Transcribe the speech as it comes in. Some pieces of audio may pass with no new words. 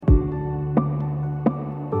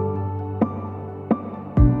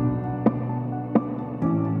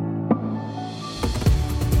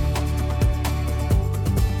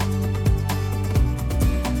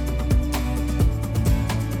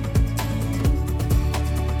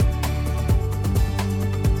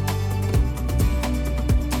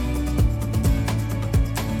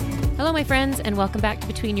Hello, my friends, and welcome back to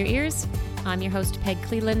Between Your Ears. I'm your host, Peg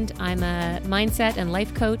Cleland. I'm a mindset and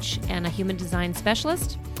life coach and a human design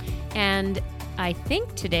specialist. And I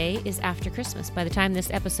think today is after Christmas. By the time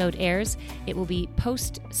this episode airs, it will be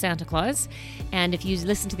post-Santa Claus. And if you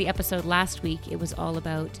listened to the episode last week, it was all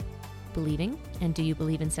about believing and do you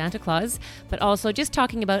believe in Santa Claus, but also just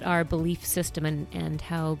talking about our belief system and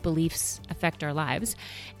how beliefs affect our lives.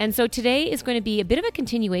 And so today is going to be a bit of a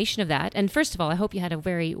continuation of that. And first of all, I hope you had a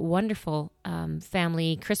very wonderful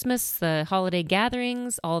family Christmas, the holiday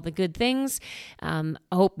gatherings, all the good things. I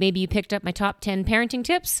hope maybe you picked up my top 10 parenting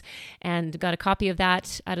tips and got a copy of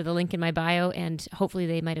that out of the link in my bio, and hopefully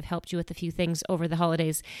they might have helped you with a few things over the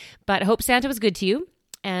holidays. But I hope Santa was good to you,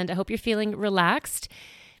 and I hope you're feeling relaxed.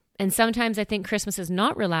 And sometimes I think Christmas is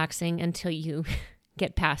not relaxing until you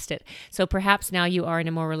get past it. So perhaps now you are in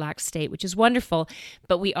a more relaxed state, which is wonderful.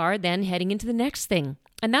 But we are then heading into the next thing.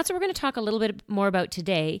 And that's what we're going to talk a little bit more about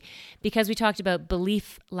today, because we talked about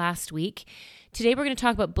belief last week. Today we're going to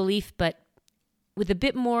talk about belief, but with a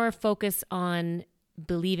bit more focus on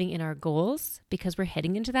believing in our goals, because we're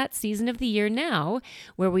heading into that season of the year now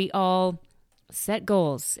where we all set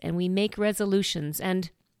goals and we make resolutions.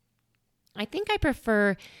 And I think I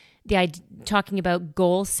prefer talking about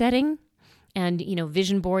goal setting and,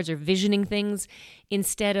 vision boards or visioning things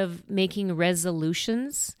instead of making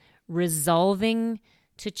resolutions, resolving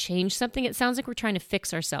to change something. It sounds like we're trying to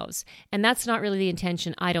fix ourselves. And that's not really the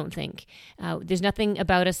intention, I don't think. There's nothing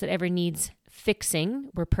about us that ever needs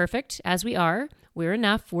fixing. We're perfect as we are. We're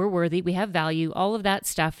enough. We're worthy. We have value. All of that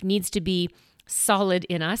stuff needs to be solid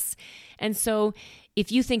in us. And so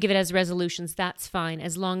if you think of it as resolutions, that's fine,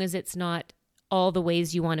 as long as it's not all the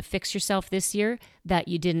ways you want to fix yourself this year that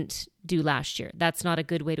you didn't do last year. That's not a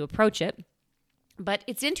good way to approach it. But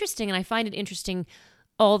it's interesting, and I find it interesting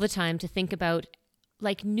all the time to think about,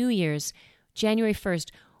 like New Year's, January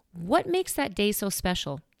 1st, what makes that day so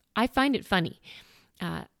special? I find it funny.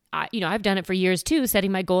 I've done it for years too,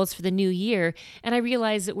 setting my goals for the new year, and I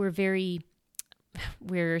realize that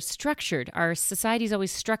we're structured. Our society is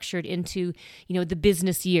always structured into, the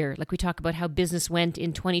business year. Like we talk about how business went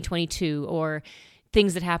in 2022 or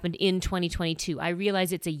things that happened in 2022. I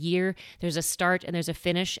realize it's a year. There's a start and there's a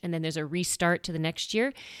finish, and then there's a restart to the next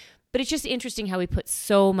year. But it's just interesting how we put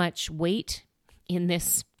so much weight in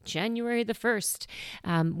this January the 1st,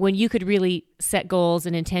 when you could really set goals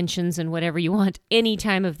and intentions and whatever you want any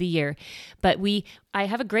time of the year. But I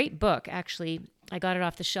have a great book, actually. I got it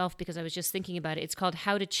off the shelf because I was just thinking about it. It's called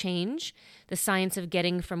How to Change: The Science of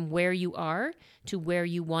Getting from Where You Are to Where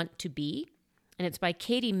You Want to Be. And it's by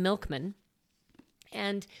Katie Milkman.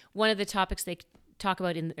 And one of the topics she talks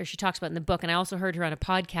about in the book, and I also heard her on a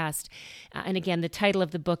podcast. And again, the title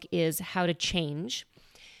of the book is How to Change.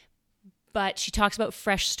 But she talks about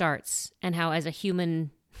fresh starts and how as a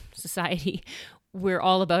human society, we're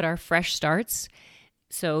all about our fresh starts.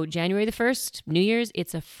 So January the 1st, New Year's,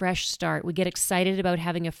 it's a fresh start. We get excited about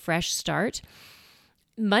having a fresh start.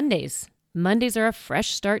 Mondays are a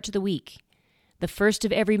fresh start to the week. The first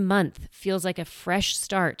of every month feels like a fresh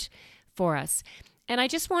start for us. And I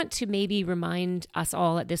just want to maybe remind us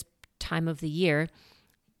all at this time of the year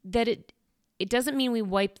that it doesn't mean we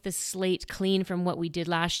wipe the slate clean from what we did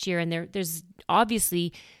last year. And there's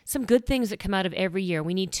obviously some good things that come out of every year.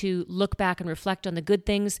 We need to look back and reflect on the good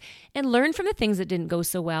things and learn from the things that didn't go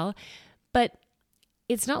so well. But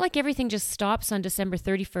it's not like everything just stops on December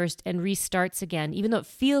 31st and restarts again, even though it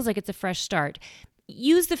feels like it's a fresh start.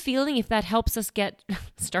 Use the feeling if that helps us get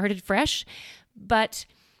started fresh. But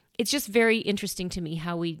it's just very interesting to me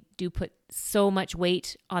how we do put so much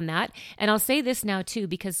weight on that. And I'll say this now too,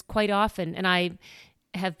 because quite often, and I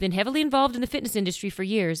have been heavily involved in the fitness industry for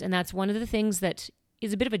years, and that's one of the things that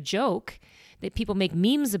is a bit of a joke, that people make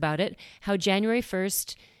memes about it, how January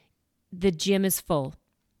 1st, the gym is full.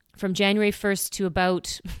 From January 1st to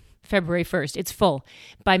about February 1st, it's full.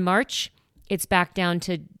 By March, it's back down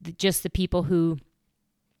to just the people who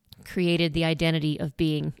created the identity of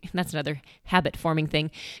being, that's another habit forming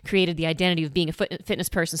thing, created the identity of being a fitness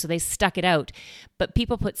person, so they stuck it out. But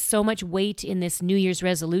people put so much weight in this New Year's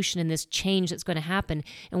resolution and this change that's going to happen,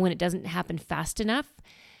 and when it doesn't happen fast enough,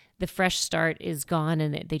 the fresh start is gone,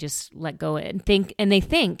 and they just let go and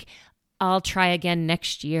think, I'll try again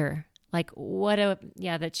next year. Like,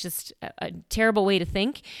 that's just a terrible way to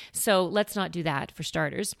think. So let's not do that for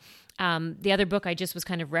starters. The other book I just was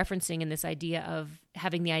kind of referencing in this idea of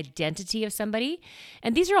having the identity of somebody.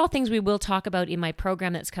 And these are all things we will talk about in my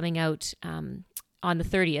program that's coming out on the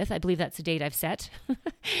 30th. I believe that's the date I've set.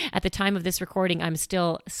 At the time of this recording, I'm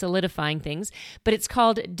still solidifying things. But it's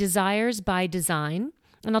called Desires by Design.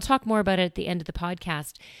 And I'll talk more about it at the end of the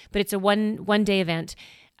podcast. But it's a one-day event.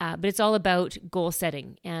 But it's all about goal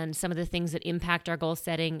setting and some of the things that impact our goal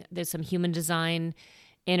setting. There's some human design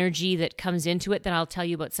energy that comes into it that I'll tell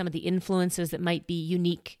you about, some of the influences that might be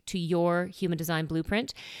unique to your human design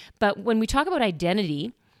blueprint. But when we talk about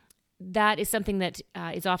identity, that is something that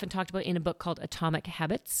is often talked about in a book called Atomic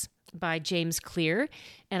Habits by James Clear.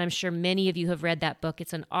 And I'm sure many of you have read that book.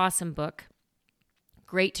 It's an awesome book.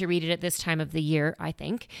 Great to read it at this time of the year, I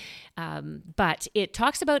think. But it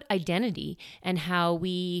talks about identity and how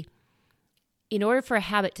we, in order for a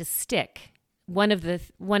habit to stick, one of the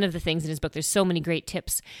things in his book, there's so many great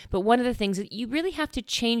tips, but one of the things that you really have to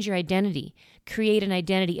change your identity, create an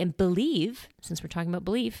identity, and believe, since we're talking about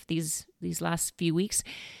belief these last few weeks,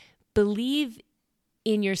 believe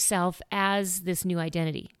in yourself as this new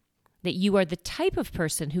identity, that you are the type of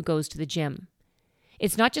person who goes to the gym.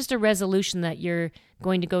 It's not just a resolution that you're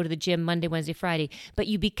going to go to the gym Monday, Wednesday, Friday, but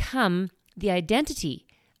you become the identity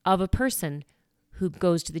of a person who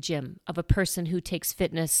goes to the gym, of a person who takes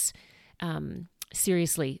fitness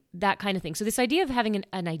seriously, that kind of thing. So this idea of having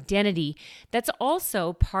an identity, that's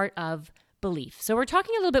also part of belief. So we're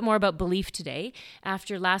talking a little bit more about belief today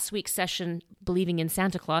after last week's session, believing in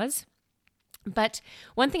Santa Claus. But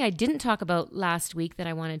one thing I didn't talk about last week that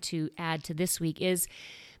I wanted to add to this week is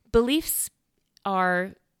beliefs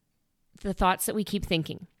are the thoughts that we keep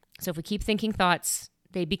thinking. So if we keep thinking thoughts,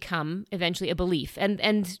 they become eventually a belief,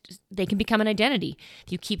 and they can become an identity.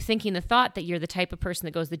 If you keep thinking the thought that you're the type of person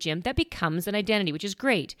that goes to the gym, that becomes an identity, which is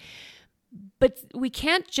great. But we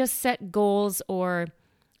can't just set goals or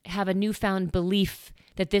have a newfound belief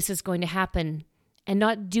that this is going to happen and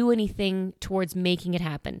not do anything towards making it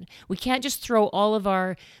happen. We can't just throw all of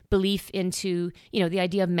our belief into, the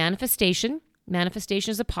idea of manifestation.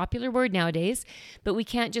 Manifestation is a popular word nowadays, but we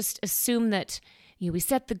can't just assume that we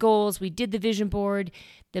set the goals, we did the vision board,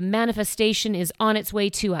 the manifestation is on its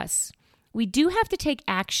way to us. We do have to take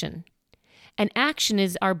action. And action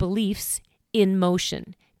is our beliefs in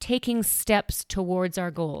motion, taking steps towards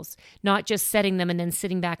our goals, not just setting them and then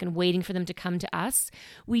sitting back and waiting for them to come to us.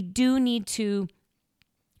 We do need to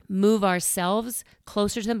move ourselves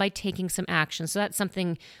closer to them by taking some action. So that's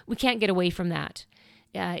something, we can't get away from that.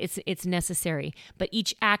 It's necessary. But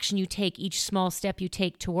each action you take, each small step you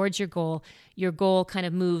take towards your goal kind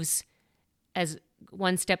of moves as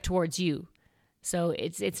one step towards you. So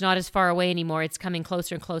it's not as far away anymore. It's coming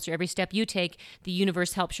closer and closer. Every step you take, the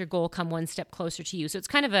universe helps your goal come one step closer to you. So it's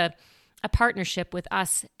kind of a partnership with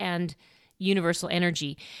us and universal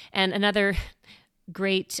energy. And another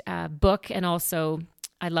great book, and also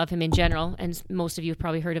I love him in general, and most of you have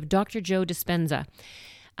probably heard of Dr. Joe Dispenza.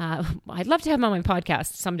 I'd love to have him on my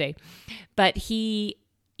podcast someday. But he's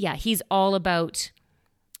all about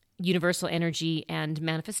universal energy and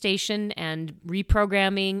manifestation and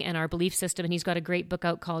reprogramming and our belief system. And he's got a great book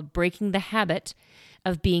out called Breaking the Habit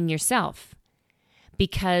of Being Yourself.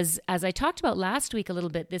 Because as I talked about last week a little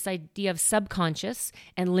bit, this idea of subconscious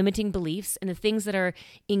and limiting beliefs and the things that are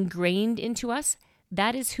ingrained into us,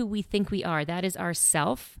 that is who we think we are. That is our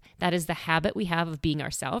self. That is the habit we have of being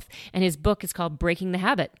ourself. And his book is called Breaking the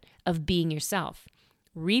Habit of Being Yourself,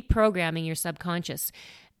 reprogramming your subconscious.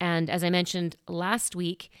 And as I mentioned last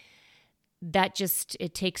week,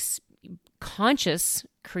 it takes conscious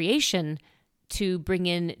creation to bring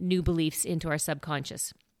in new beliefs into our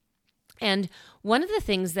subconscious. And one of the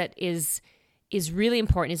things that is really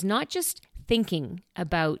important is not just thinking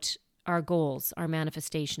about our goals, our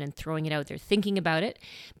manifestation, and throwing it out there, thinking about it,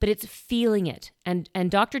 but it's feeling it. And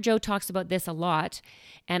Dr. Joe talks about this a lot.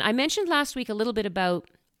 And I mentioned last week a little bit about,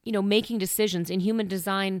 making decisions. In human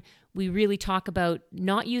design, we really talk about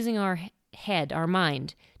not using our head, our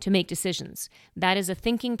mind, to make decisions. That is a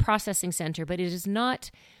thinking processing center, but it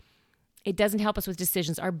doesn't help us with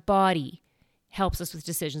decisions. Our body helps us with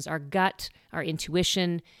decisions. Our gut, our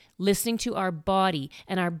intuition, listening to our body.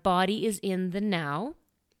 And our body is in the now.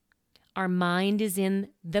 Our mind is in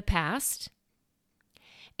the past.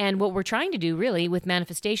 And what we're trying to do really with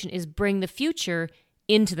manifestation is bring the future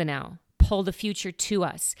into the now, pull the future to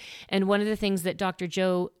us. And one of the things that Dr.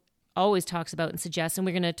 Joe always talks about and suggests, and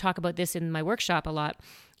we're going to talk about this in my workshop a lot,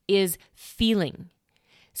 is feeling.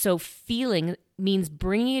 So feeling means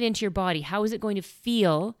bringing it into your body. How is it going to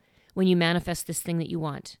feel when you manifest this thing that you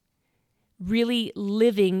want? Really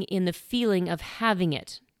living in the feeling of having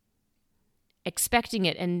it, expecting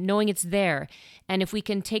it and knowing it's there. And if we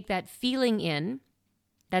can take that feeling in,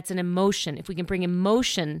 that's an emotion. If we can bring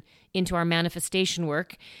emotion into our manifestation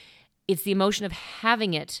work, it's the emotion of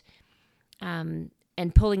having it and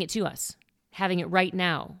pulling it to us, having it right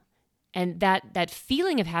now. And that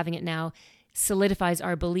feeling of having it now solidifies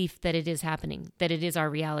our belief that it is happening, that it is our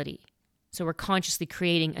reality. So we're consciously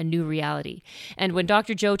creating a new reality. And when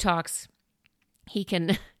Dr. Joe talks, he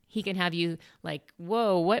can have you like,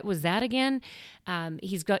 whoa, what was that again?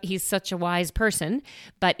 He's such a wise person.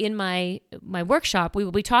 But in my workshop, we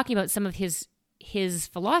will be talking about some of his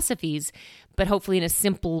philosophies, but hopefully in a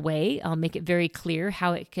simple way. I'll make it very clear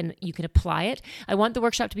how you can apply it. I want the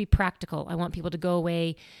workshop to be practical. I want people to go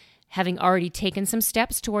away having already taken some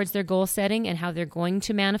steps towards their goal setting and how they're going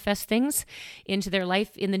to manifest things into their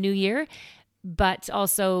life in the new year, but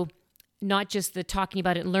also not just the talking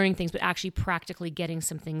about it and learning things, but actually practically getting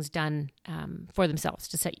some things done for themselves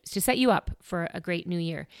to set you up for a great new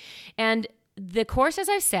year. And the course, as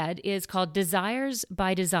I've said, is called Desires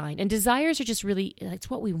by Design. And desires are just really, it's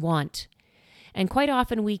what we want. And quite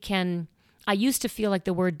often I used to feel like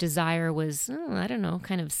the word desire was,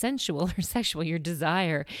 kind of sensual or sexual, your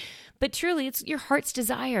desire. But truly, it's your heart's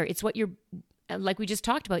desire. It's what like we just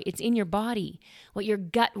talked about, it's in your body, what your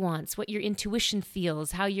gut wants, what your intuition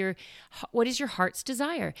feels, what is your heart's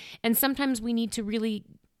desire? And sometimes we need to really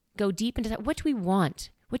go deep into that. What do we want?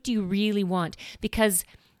 What do you really want? Because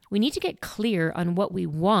we need to get clear on what we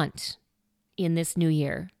want in this new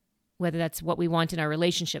year, whether that's what we want in our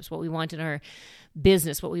relationships, what we want in our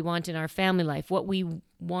business, what we want in our family life, what we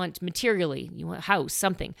want materially, you want a house,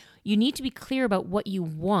 something. You need to be clear about what you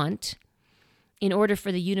want in order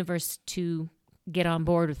for the universe to get on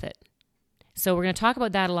board with it. So we're going to talk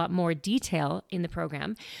about that a lot more detail in the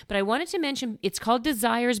program. But I wanted to mention it's called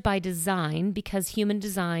Desires by Design because human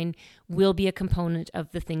design will be a component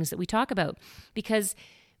of the things that we talk about. Because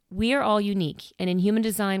we are all unique. And in human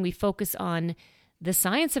design, we focus on the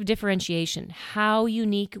science of differentiation, how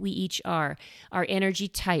unique we each are, our energy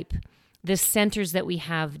type, the centers that we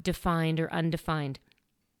have defined or undefined.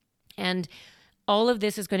 And all of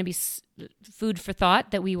this is going to be food for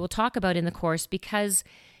thought that we will talk about in the course because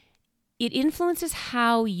it influences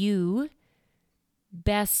how you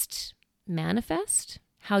best manifest,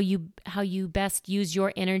 how you best use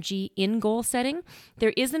your energy in goal setting.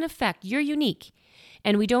 There is an effect. You're unique,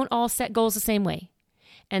 and we don't all set goals the same way.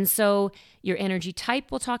 And so your energy type,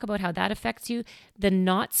 we'll talk about how that affects you. The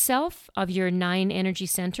not self of your 9 energy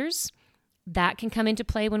centers, that can come into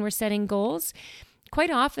play when we're setting goals. Quite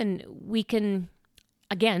often we can,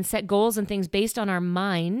 again, set goals and things based on our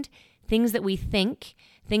mind, things that we think,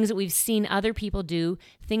 things that we've seen other people do,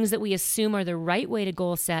 things that we assume are the right way to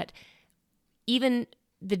goal set. Even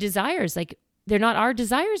the desires, like they're not our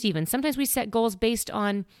desires even. Sometimes we set goals based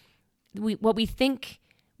on what we think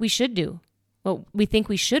we should do, what we think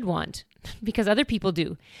we should want because other people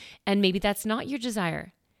do. And maybe that's not your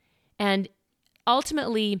desire. And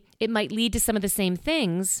ultimately, it might lead to some of the same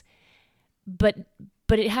things, but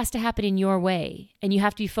it has to happen in your way. And you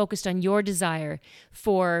have to be focused on your desire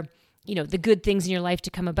for, the good things in your life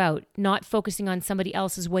to come about, not focusing on somebody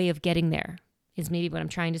else's way of getting there, is maybe what I'm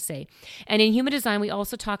trying to say. And in human design, we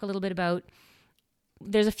also talk a little bit about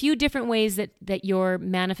there's a few different ways that your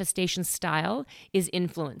manifestation style is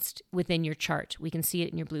influenced within your chart. We can see it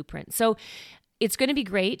in your blueprint. So it's going to be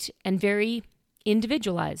great and very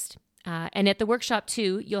individualized. And at the workshop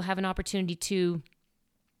too, you'll have an opportunity to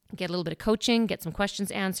get a little bit of coaching, get some questions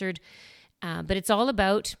answered. But it's all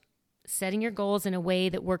about setting your goals in a way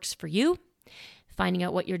that works for you, finding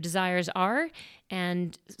out what your desires are,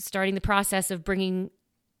 and starting the process of bringing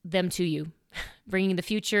them to you, bringing the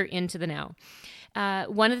future into the now.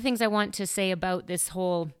 One of the things I want to say about this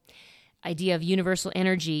whole idea of universal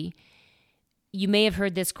energy, you may have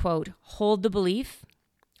heard this quote, hold the belief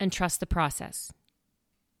and trust the process.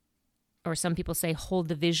 Or some people say, hold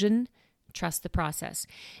the vision, trust the process.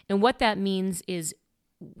 And what that means is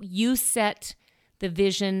you set the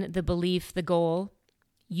vision, the belief, the goal.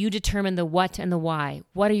 You determine the what and the why.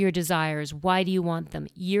 What are your desires? Why do you want them?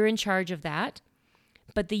 You're in charge of that.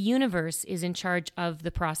 But the universe is in charge of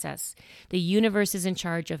the process. The universe is in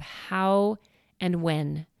charge of how and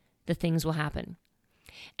when the things will happen.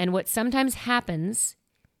 And what sometimes happens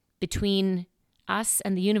between us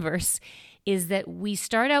and the universe is that we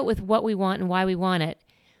start out with what we want and why we want it,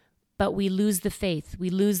 but we lose the faith, we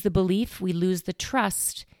lose the belief, we lose the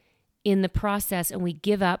trust in the process, and we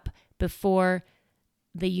give up before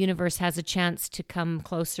the universe has a chance to come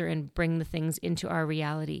closer and bring the things into our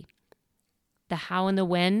reality. The how and the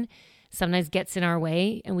when sometimes gets in our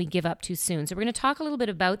way and we give up too soon. So we're going to talk a little bit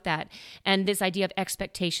about that and this idea of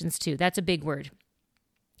expectations too. That's a big word.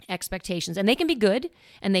 Expectations. And they can be good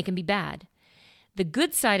and they can be bad. The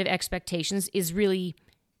good side of expectations is really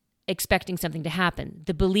expecting something to happen,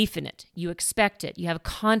 the belief in it. You expect it. You have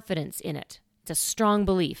confidence in it. It's a strong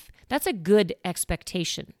belief. That's a good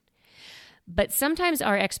expectation. But sometimes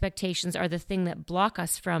our expectations are the thing that block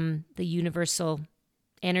us from the universal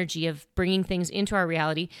energy of bringing things into our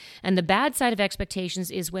reality. And the bad side of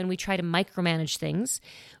expectations is when we try to micromanage things,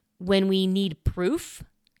 when we need proof.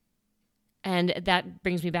 And that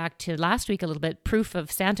brings me back to last week a little bit, proof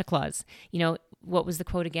of Santa Claus. You know, what was the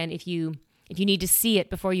quote again? If you need to see it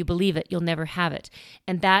before you believe it, you'll never have it.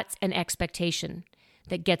 And that's an expectation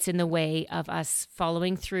that gets in the way of us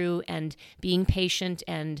following through and being patient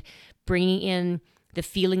and bringing in the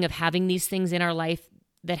feeling of having these things in our life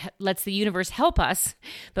that lets the universe help us.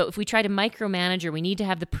 But if we try to micromanage, or we need to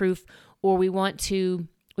have the proof, or we put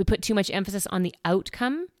too much emphasis on the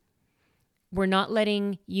outcome, we're not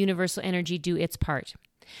letting universal energy do its part.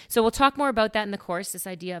 So we'll talk more about that in the course, this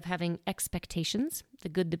idea of having expectations, the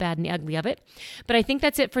good, the bad, and the ugly of it. But I think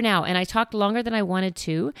that's it for now. And I talked longer than I wanted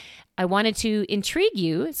to. I wanted to intrigue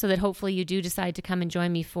you so that hopefully you do decide to come and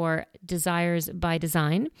join me for Desires by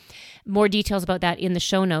Design. More details about that in the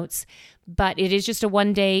show notes. But it is just a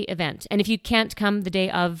one-day event. And if you can't come the day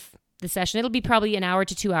of the session, it'll be probably an hour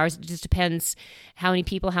to 2 hours. It just depends how many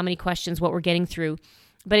people, how many questions, what we're getting through.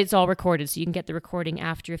 But it's all recorded, so you can get the recording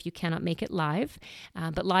after if you cannot make it live.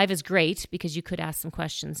 But live is great because you could ask some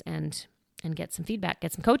questions and get some feedback,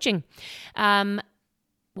 get some coaching.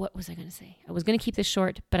 What was I going to say? I was going to keep this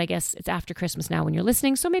short, but I guess it's after Christmas now when you're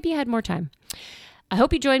listening, so maybe you had more time. I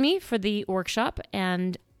hope you join me for the workshop,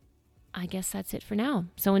 and I guess that's it for now.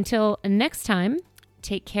 So until next time,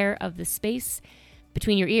 take care of the space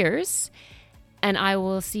between your ears, and I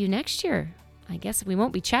will see you next year. I guess we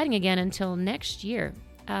won't be chatting again until next year.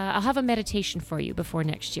 I'll have a meditation for you before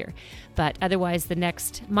next year. But otherwise, the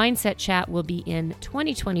next Mindset Chat will be in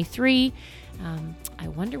 2023. I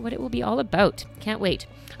wonder what it will be all about. Can't wait.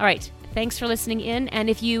 All right. Thanks for listening in. And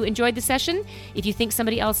if you enjoyed the session, if you think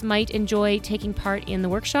somebody else might enjoy taking part in the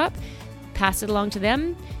workshop, pass it along to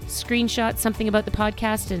them. Screenshot something about the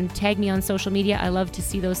podcast and tag me on social media. I love to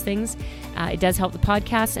see those things. It does help the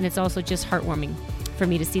podcast, and it's also just heartwarming for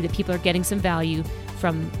me to see that people are getting some value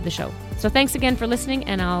from the show. So thanks again for listening,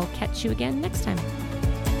 and I'll catch you again next time.